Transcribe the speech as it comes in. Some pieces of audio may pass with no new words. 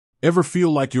Ever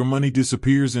feel like your money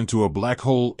disappears into a black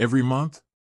hole every month?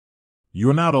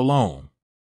 You're not alone.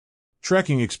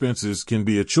 Tracking expenses can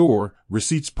be a chore,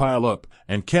 receipts pile up,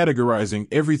 and categorizing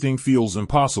everything feels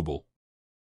impossible.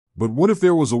 But what if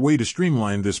there was a way to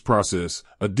streamline this process,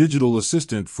 a digital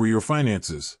assistant for your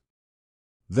finances?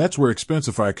 That's where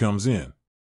Expensify comes in.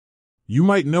 You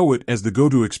might know it as the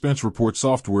go-to expense report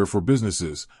software for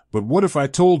businesses, but what if I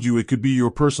told you it could be your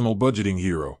personal budgeting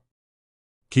hero?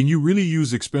 Can you really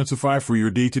use Expensify for your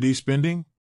day-to-day spending?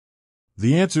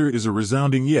 The answer is a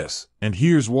resounding yes, and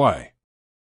here's why.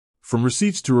 From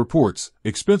receipts to reports,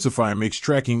 Expensify makes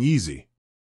tracking easy.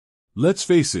 Let's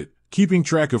face it, keeping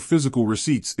track of physical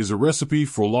receipts is a recipe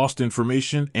for lost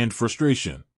information and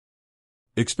frustration.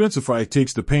 Expensify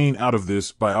takes the pain out of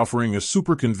this by offering a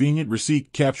super convenient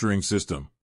receipt capturing system.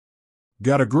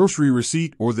 Got a grocery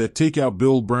receipt or that takeout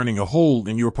bill burning a hole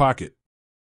in your pocket?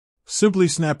 Simply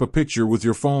snap a picture with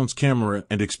your phone's camera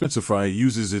and Expensify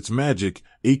uses its magic,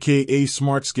 aka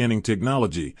smart scanning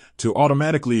technology, to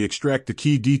automatically extract the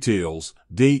key details,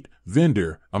 date,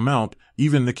 vendor, amount,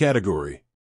 even the category.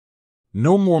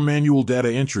 No more manual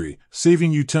data entry,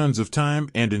 saving you tons of time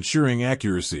and ensuring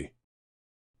accuracy.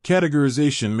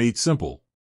 Categorization made simple.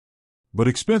 But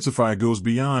Expensify goes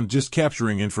beyond just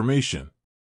capturing information.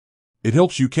 It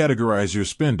helps you categorize your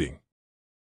spending.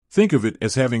 Think of it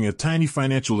as having a tiny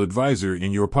financial advisor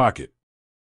in your pocket.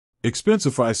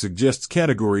 Expensify suggests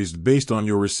categories based on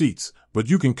your receipts, but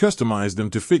you can customize them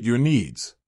to fit your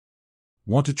needs.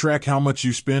 Want to track how much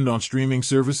you spend on streaming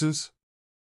services?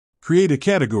 Create a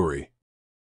category.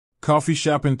 Coffee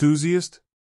shop enthusiast?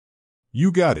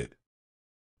 You got it.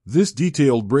 This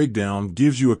detailed breakdown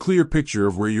gives you a clear picture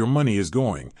of where your money is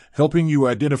going, helping you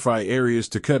identify areas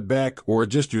to cut back or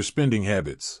adjust your spending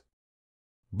habits.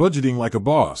 Budgeting like a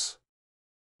boss.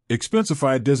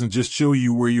 Expensify doesn't just show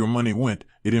you where your money went,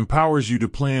 it empowers you to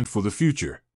plan for the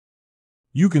future.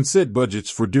 You can set budgets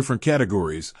for different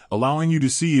categories, allowing you to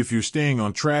see if you're staying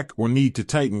on track or need to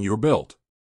tighten your belt.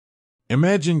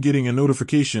 Imagine getting a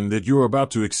notification that you're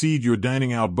about to exceed your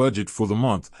dining out budget for the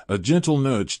month, a gentle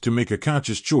nudge to make a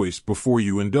conscious choice before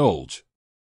you indulge.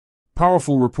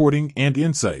 Powerful reporting and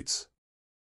insights.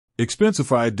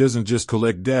 Expensify doesn't just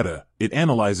collect data, it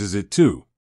analyzes it too.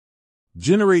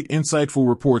 Generate insightful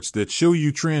reports that show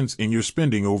you trends in your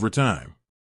spending over time.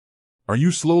 Are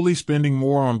you slowly spending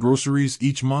more on groceries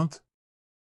each month?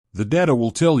 The data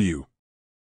will tell you.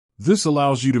 This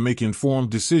allows you to make informed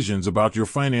decisions about your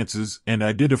finances and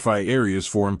identify areas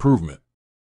for improvement.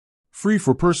 Free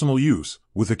for personal use,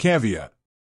 with a caveat.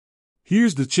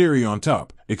 Here's the cherry on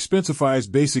top. Expensify's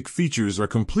basic features are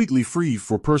completely free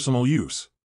for personal use.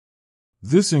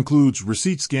 This includes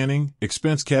receipt scanning,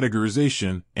 expense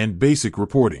categorization, and basic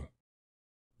reporting.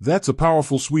 That's a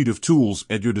powerful suite of tools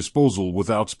at your disposal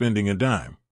without spending a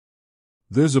dime.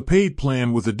 There's a paid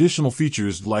plan with additional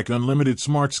features like unlimited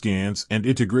smart scans and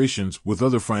integrations with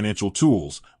other financial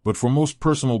tools, but for most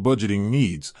personal budgeting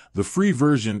needs, the free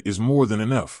version is more than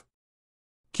enough.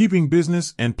 Keeping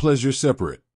business and pleasure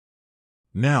separate.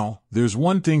 Now, there's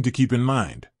one thing to keep in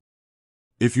mind.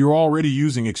 If you're already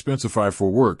using Expensify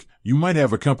for work, you might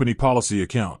have a company policy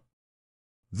account.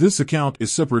 This account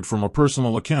is separate from a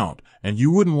personal account, and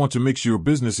you wouldn't want to mix your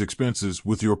business expenses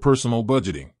with your personal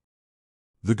budgeting.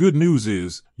 The good news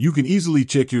is, you can easily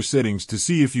check your settings to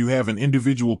see if you have an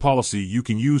individual policy you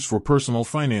can use for personal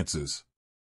finances.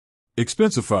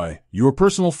 Expensify, your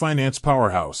personal finance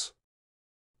powerhouse.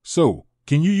 So,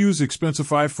 can you use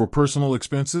Expensify for personal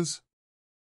expenses?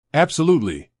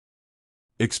 Absolutely.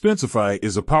 Expensify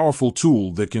is a powerful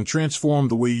tool that can transform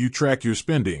the way you track your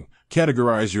spending,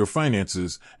 categorize your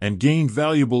finances, and gain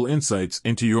valuable insights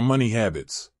into your money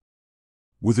habits.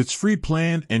 With its free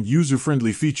plan and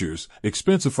user-friendly features,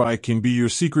 Expensify can be your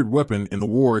secret weapon in the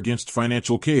war against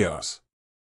financial chaos.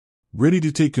 Ready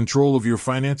to take control of your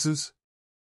finances?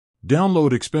 Download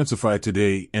Expensify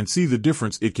today and see the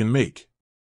difference it can make.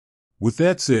 With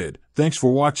that said, thanks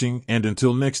for watching and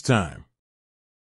until next time.